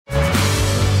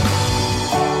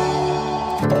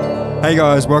Hey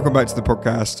guys, welcome back to the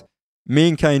podcast. Me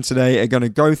and Kane today are going to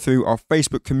go through our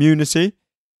Facebook community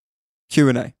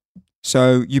Q&A.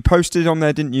 So you posted on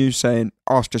there, didn't you, saying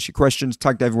ask us your questions,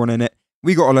 tagged everyone in it.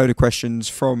 We got a load of questions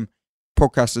from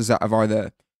podcasters that have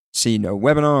either seen a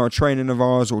webinar or training of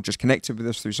ours or just connected with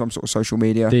us through some sort of social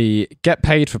media. The Get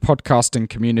Paid for Podcasting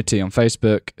community on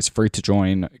Facebook is free to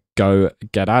join. Go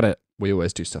get at it. We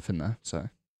always do stuff in there. So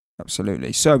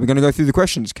Absolutely. So we're going to go through the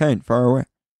questions. Kane, fire away.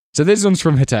 So this one's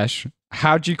from Hitesh.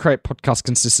 How do you create podcast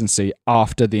consistency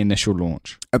after the initial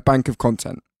launch? A bank of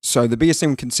content. So the biggest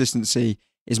thing with consistency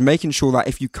is making sure that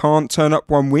if you can't turn up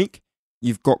one week,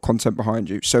 you've got content behind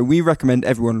you. So we recommend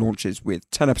everyone launches with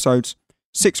 10 episodes,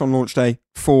 6 on launch day,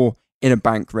 4 in a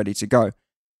bank ready to go.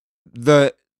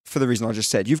 For the reason I just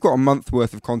said, you've got a month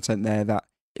worth of content there that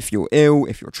if you're ill,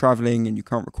 if you're traveling and you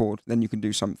can't record, then you can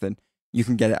do something. You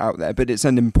can get it out there. But it's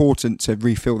then important to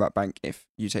refill that bank if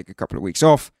you take a couple of weeks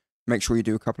off. Make sure you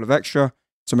do a couple of extra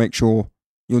to make sure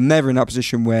you're never in that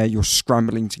position where you're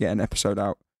scrambling to get an episode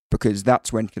out, because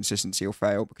that's when consistency will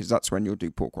fail, because that's when you'll do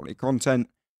poor quality content,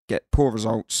 get poor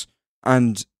results,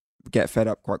 and get fed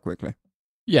up quite quickly.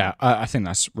 Yeah, I think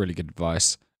that's really good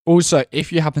advice. Also,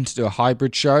 if you happen to do a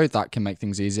hybrid show, that can make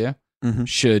things easier. Mm-hmm.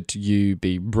 Should you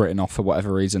be written off for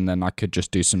whatever reason, then I could just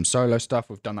do some solo stuff.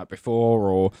 We've done that before,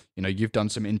 or you've done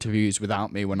some interviews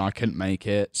without me when I couldn't make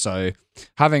it. So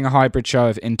having a hybrid show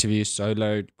of interviews,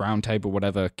 solo, roundtable,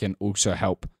 whatever, can also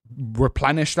help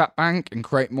replenish that bank and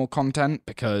create more content,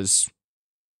 because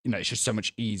it's just so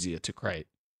much easier to create.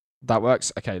 That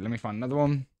works. Okay, let me find another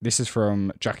one. This is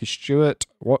from Jackie Stewart.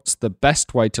 What's the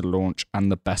best way to launch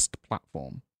and the best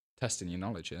platform? Testing your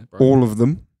knowledge here, bro. All of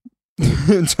them.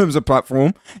 In terms of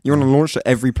platform, you want to launch to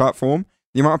every platform.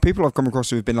 The amount of people I've come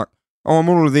across who have been like, oh, I'm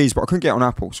on all of these, but I couldn't get on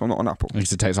Apple, so I'm not on Apple.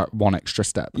 Because it takes like one extra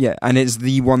step. Yeah, and it's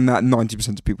the one that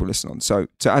 90% of people listen on. So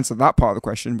to answer that part of the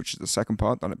question, which is the second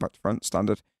part, done it back to front,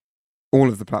 standard, all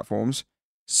of the platforms.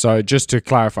 So just to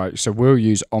clarify, so we'll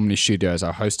use Omni Studio as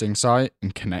our hosting site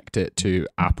and connect it to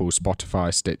Apple,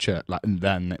 Spotify, Stitcher, and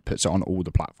then it puts it on all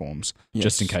the platforms. Yes.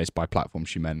 Just in case by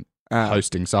platforms you meant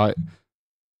hosting site.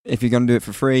 If you're going to do it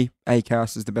for free,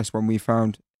 Acast is the best one we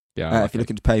found. Yeah. If you're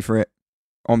looking to pay for it,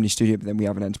 Omni Studio, but then we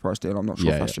have an enterprise deal. I'm not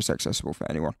sure if that's just accessible for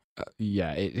anyone.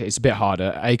 It's a bit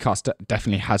harder. Acast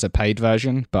definitely has a paid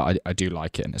version, but I do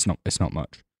like it, and it's not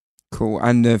much. Cool.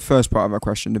 And the first part of our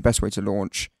question, the best way to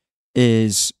launch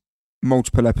is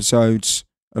multiple episodes,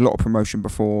 a lot of promotion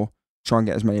before, try and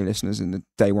get as many listeners in the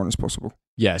day one as possible.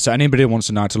 Yeah, so anybody who wants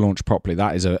to know how to launch properly,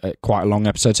 that is quite a long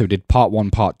episode. So we did part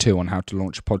 1, part 2 on how to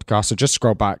launch a podcast. So just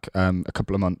scroll back a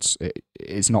couple of months.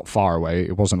 It's not far away.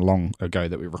 It wasn't long ago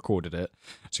that we recorded it.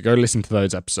 So go listen to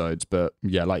those episodes. But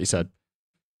yeah, like you said,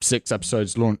 6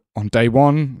 episodes launch on day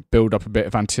 1, build up a bit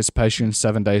of anticipation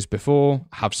 7 days before,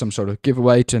 have some sort of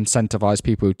giveaway to incentivize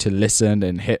people to listen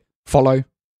and hit follow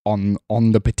on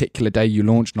the particular day you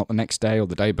launch, not the next day or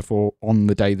the day before, on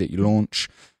the day that you launch.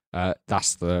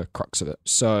 That's the crux of it.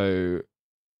 So,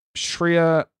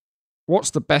 Shreya, what's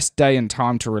the best day and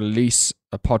time to release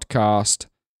a podcast,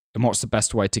 and what's the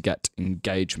best way to get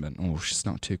engagement? Oh, she's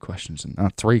not 2 questions in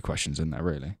 3 questions in there,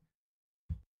 really.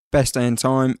 Best day and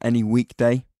time, any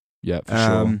weekday. Yeah, for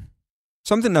sure.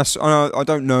 Something that's, I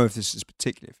don't know if this is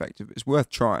particularly effective, but it's worth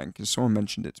trying, because someone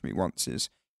mentioned it to me once, is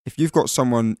if you've got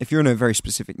someone, if you're in a very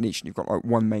specific niche and you've got like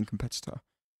one main competitor,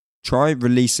 try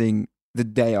releasing the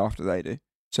day after they do.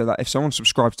 So that if someone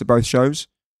subscribes to both shows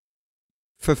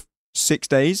for 6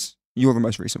 days, you're the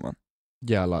most recent one.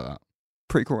 Yeah, I like that.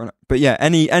 Pretty cool, isn't it? But yeah,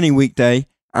 any weekday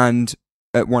and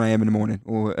at 1 a.m. in the morning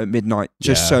or at midnight,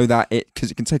 just so that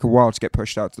because it can take a while to get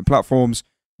pushed out to the platforms.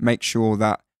 Make sure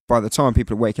that by the time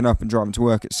people are waking up and driving to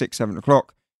work at 6, 7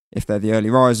 o'clock, if they're the early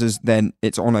risers, then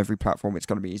it's on every platform. It's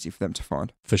going to be easy for them to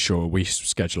find. For sure. We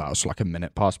schedule out like a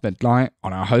minute past midnight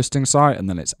on our hosting site, and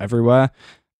then it's everywhere.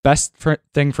 Best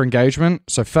thing for engagement.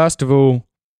 So first of all,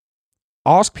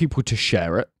 ask people to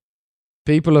share it.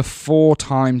 People are 4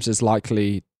 times as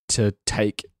likely to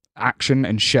take action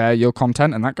and share your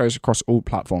content, and that goes across all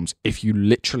platforms if you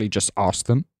literally just ask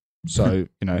them. So,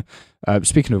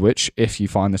 speaking of which, if you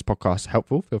find this podcast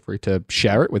helpful, feel free to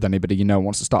share it with anybody you know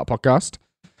wants to start a podcast.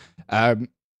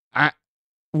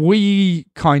 We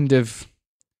kind of,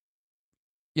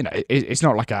 it's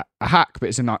not like a hack, but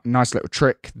it's a nice little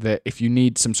trick that if you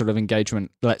need some sort of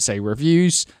engagement, let's say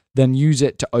reviews, then use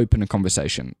it to open a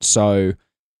conversation. So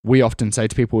we often say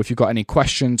to people, if you've got any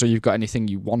questions or you've got anything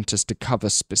you want us to cover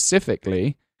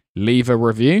specifically, leave a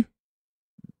review.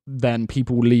 Then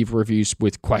people leave reviews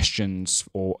with questions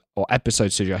or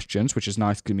episode suggestions, which is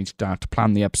nice because it means you don't have to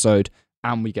plan the episode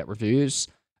and we get reviews.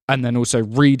 And then also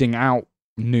reading out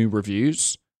new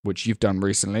reviews which you've done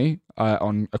recently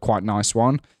on a quite nice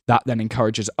one, that then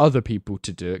encourages other people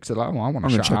to do it because they're like, I want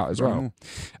to shout out as well.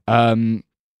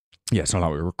 Yeah, it's not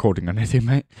like we're recording anything,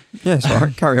 mate. Yeah, it's all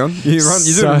right. Carry on. You're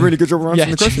doing a really good job of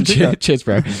answering the question. Cheers,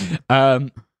 bro.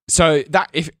 So that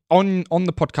if on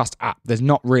the podcast app, there's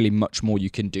not really much more you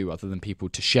can do other than people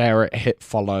to share it, hit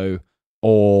follow,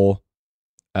 or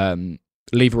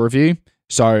leave a review.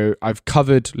 So I've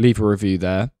covered leave a review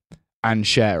there and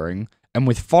sharing. And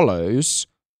with follows,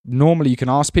 normally you can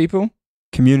ask people.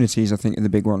 Communities, I think, are the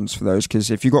big ones for those, because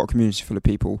if you've got a community full of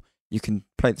people, you can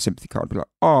play the sympathy card, be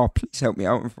like, please help me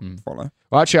out and follow.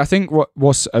 Well, actually, I think what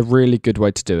was a really good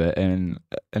way to do it, and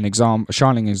a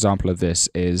shining example of this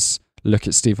is look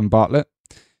at Stephen Bartlett.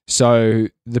 So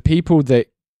the people that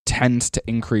tend to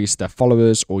increase their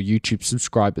followers or YouTube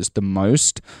subscribers the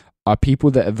most are people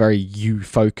that are very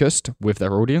you-focused with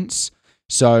their audience.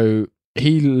 So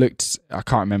he looked, I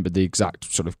can't remember the exact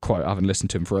sort of quote, I haven't listened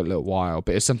to him for a little while,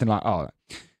 but it's something like,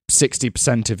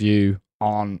 60% of you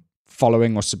aren't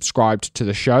following or subscribed to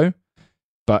the show,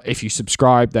 but if you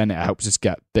subscribe, then it helps us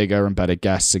get bigger and better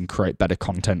guests and create better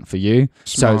content for you.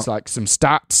 Smart. So it's like some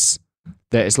stats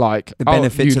that it's like the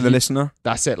benefit to the listener.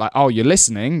 That's it. Like, you're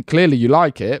listening, clearly you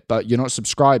like it, but you're not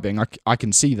subscribing. I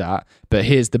can see that, but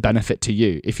here's the benefit to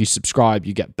you. If you subscribe,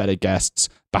 you get better guests,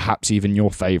 perhaps even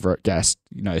your favorite guest,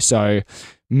 so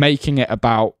making it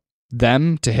about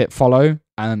them to hit follow,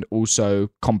 and also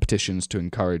competitions to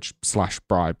encourage /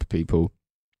 bribe people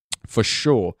for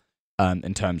sure,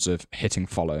 in terms of hitting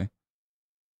follow.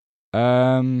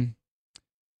 Here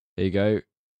you go.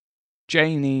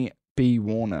 Janie B.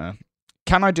 Warner.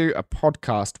 Can I do a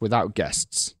podcast without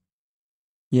guests?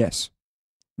 Yes.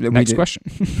 Next question.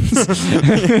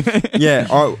 Yeah,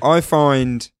 I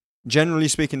find, generally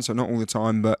speaking, so not all the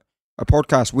time, but a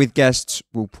podcast with guests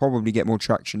will probably get more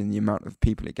traction in the amount of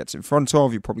people it gets in front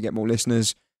of. You'll probably get more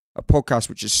listeners. A podcast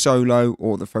which is solo,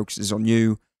 or the focus is on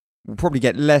you, will probably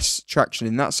get less traction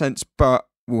in that sense, but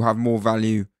will have more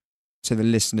value to the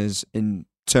listeners in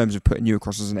terms of putting you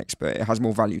across as an expert. It has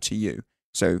more value to you.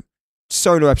 So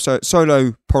solo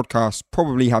podcasts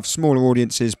probably have smaller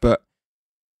audiences, but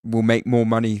will make more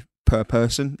money per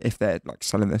person if they're like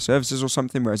selling their services or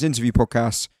something. Whereas interview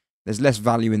podcasts, there's less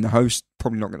value in the host,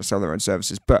 probably not going to sell their own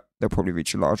services, but they'll probably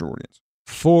reach a larger audience.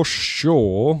 For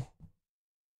sure,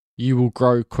 you will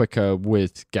grow quicker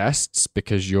with guests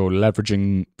because you're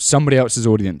leveraging somebody else's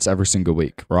audience every single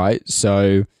week, right?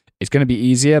 So it's going to be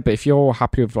easier, but if you're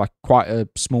happy with like quite a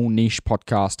small niche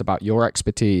podcast about your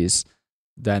expertise,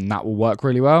 then that will work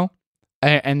really well.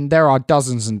 And there are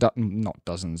dozens and not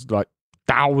dozens, like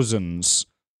thousands,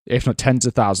 if not tens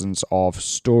of thousands of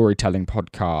storytelling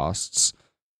podcasts,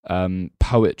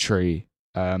 poetry,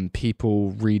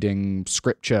 people reading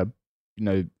scripture,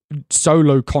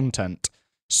 solo content,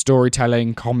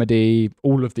 storytelling, comedy,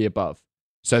 all of the above.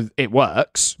 So it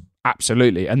works,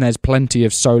 absolutely. And there's plenty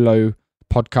of solo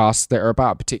podcasts that are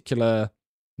about a particular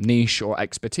niche or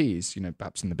expertise,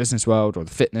 perhaps in the business world or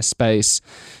the fitness space.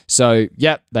 So,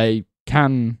 yeah, they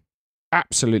can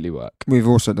absolutely work. We've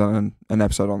also done an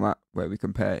episode on that where we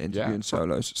compare interview and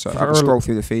solos. So I can scroll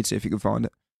through the feed, see if you can find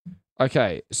it.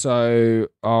 Okay, so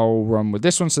I'll run with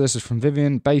this one. So this is from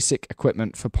Vivian. Basic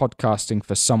equipment for podcasting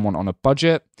for someone on a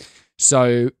budget.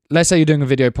 So let's say you're doing a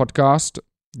video podcast.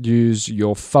 Use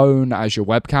your phone as your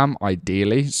webcam,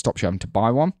 ideally. Stops you having to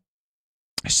buy one.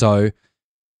 So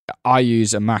I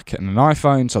use a Mac and an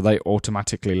iPhone, so they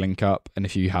automatically link up. And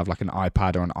if you have like an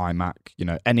iPad or an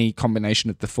iMac, any combination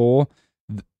of the four,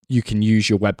 you can use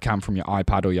your webcam from your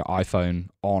iPad or your iPhone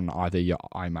on either your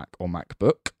iMac or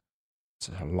MacBook.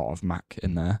 So a lot of Mac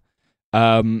in there.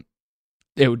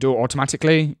 It will do it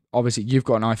automatically. Obviously, you've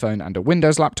got an iPhone and a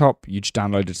Windows laptop. You just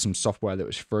downloaded some software that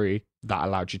was free that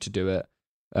allowed you to do it.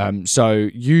 So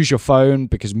use your phone,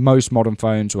 because most modern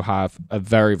phones will have a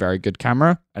very, very good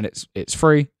camera, and it's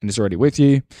free and it's already with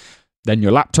you. Then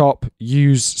your laptop,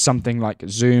 use something like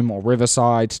Zoom or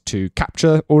Riverside to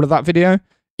capture all of that video.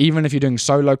 Even if you're doing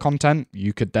solo content,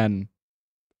 you could then,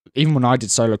 even when I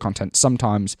did solo content,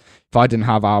 sometimes if I didn't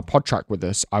have our pod track with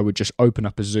us, I would just open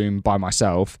up a Zoom by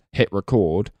myself, hit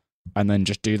record, and then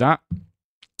just do that.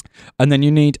 And then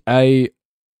you need a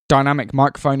dynamic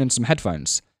microphone and some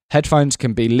headphones. Headphones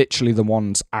can be literally the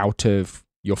ones out of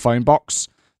your phone box.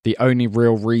 The only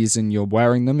real reason you're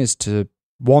wearing them is to,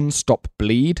 one, stop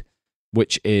bleed,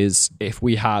 which is if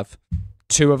we have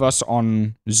two of us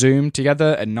on Zoom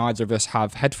together and neither of us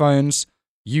have headphones,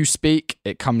 you speak,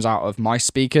 it comes out of my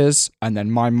speakers, and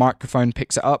then my microphone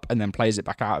picks it up and then plays it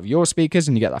back out of your speakers,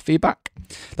 and you get that feedback.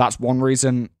 That's one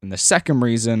reason. And the second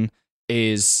reason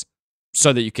is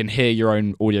so that you can hear your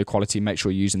own audio quality, make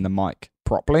sure you're using the mic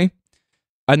properly.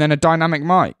 And then a dynamic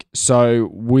mic. So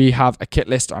we have a kit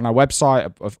list on our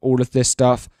website of all of this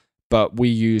stuff, but we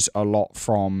use a lot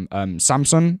from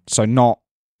Samsung. So not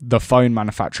the phone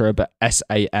manufacturer, but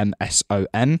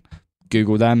Samson.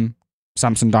 Google them,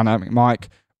 Samsung dynamic mic,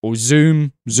 or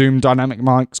Zoom dynamic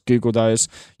mics. Google those.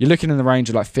 You're looking in the range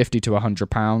of like £50 to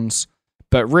 £100.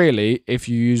 But really, if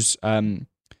you use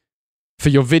for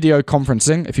your video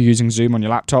conferencing, if you're using Zoom on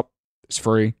your laptop, it's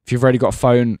free. If you've already got a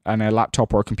phone and a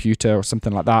laptop or a computer or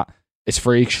something like that, it's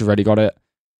free because you've already got it.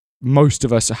 Most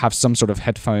of us have some sort of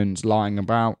headphones lying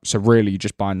about, so really you're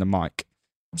just buying the mic.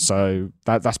 So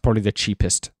that's probably the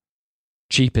cheapest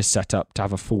setup to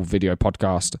have a full video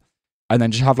podcast. And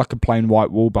then just have like a plain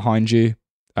white wall behind you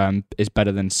is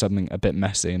better than something a bit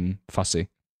messy and fussy.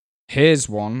 Here's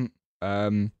one.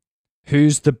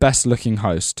 Who's the best looking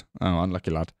host? Oh,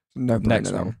 unlucky lad. No,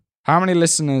 Next one. How many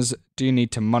listeners do you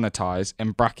need to monetize,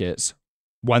 in brackets,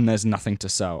 when there's nothing to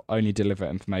sell? Only deliver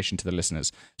information to the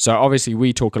listeners. So obviously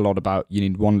we talk a lot about you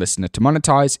need one listener to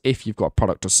monetize if you've got a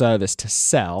product or service to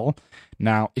sell.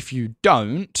 Now, if you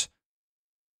don't,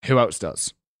 who else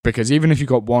does? Because even if you've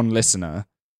got one listener,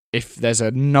 if there's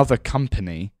another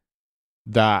company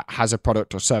that has a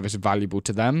product or service valuable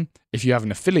to them, if you have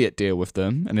an affiliate deal with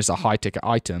them and it's a high ticket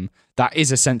item, that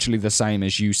is essentially the same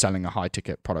as you selling a high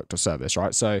ticket product or service,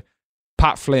 right? So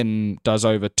Pat Flynn does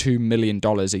over $2 million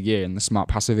a year in the Smart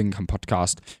Passive Income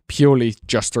podcast purely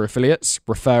just through affiliates,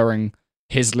 referring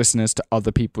his listeners to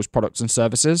other people's products and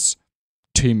services.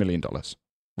 $2 million,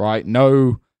 right?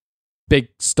 No big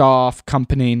staff,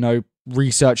 company, no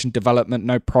research and development,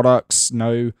 no products,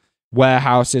 no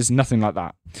warehouses, nothing like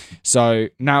that. So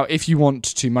now if you want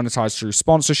to monetize through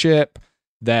sponsorship,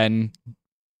 then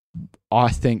I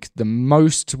think the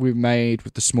most we've made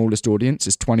with the smallest audience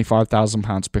is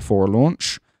 £25,000 before a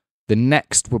launch. The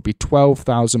next would be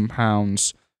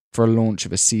 £12,000 for a launch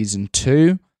of a season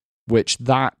 2, which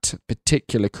that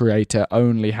particular creator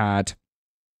only had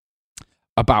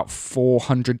about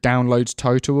 400 downloads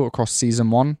total across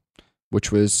season 1,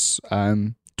 which was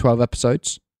 12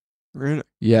 episodes. Really?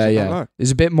 Yeah.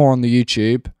 There's a bit more on the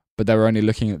YouTube, but they were only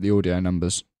looking at the audio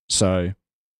numbers. So,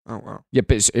 oh wow. Yeah,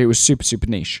 but it was super, super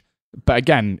niche. But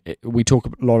again, we talk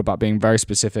a lot about being very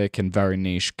specific, and very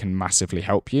niche can massively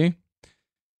help you.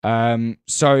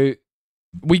 So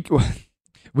we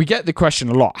get the question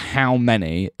a lot, how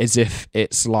many, as if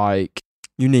it's like...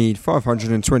 You need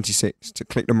 526 to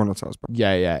click the monetize button.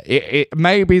 Yeah. It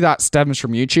maybe that stems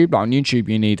from YouTube. Like on YouTube,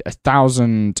 you need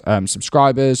 1,000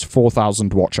 subscribers,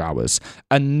 4,000 watch hours,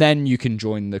 and then you can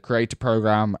join the creator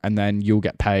program, and then you'll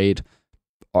get paid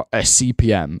a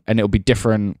CPM, and it'll be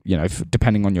different,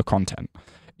 depending on your content.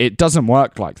 It doesn't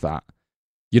work like that.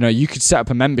 You could set up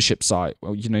a membership site.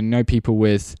 Well, people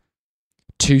with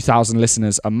 2,000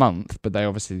 listeners a month, but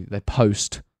they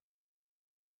post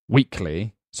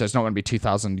weekly. So it's not going to be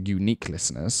 2,000 unique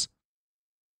listeners.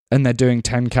 And they're doing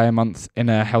 10K a month in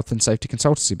a health and safety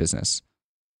consultancy business.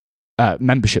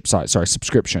 Membership site,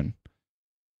 subscription.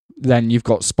 Then you've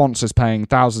got sponsors paying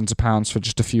thousands of pounds for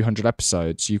just a few hundred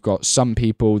episodes. You've got some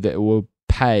people that will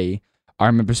pay. I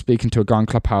remember speaking to a guy in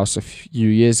Clubhouse a few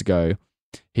years ago.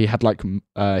 He had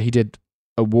he did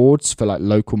awards for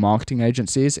local marketing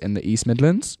agencies in the East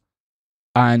Midlands.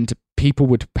 And people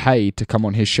would pay to come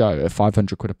on his show at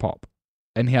 500 quid a pop.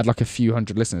 And he had a few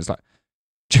hundred listeners.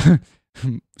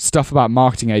 Stuff about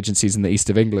marketing agencies in the east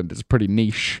of England is a pretty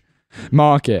niche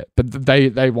market, but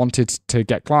they wanted to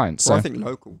get clients. Well, I think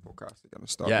local podcasts are going to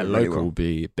start. Yeah, really local well. will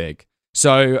be big.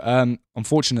 So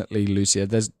unfortunately, Lucia,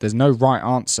 there's no right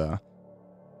answer.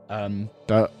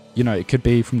 But it could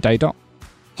be from day dot.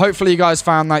 Hopefully you guys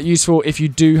found that useful. If you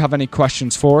do have any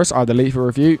questions for us, either leave a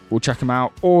review, we'll check them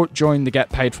out, or join the Get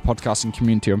Paid for Podcasting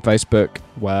community on Facebook,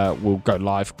 where we'll go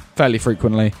live fairly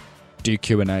frequently, do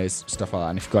Q&As, stuff like that.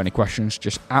 And if you've got any questions,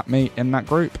 just at me in that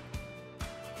group.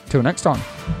 Till next time.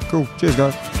 Cool. Cheers,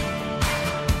 guys.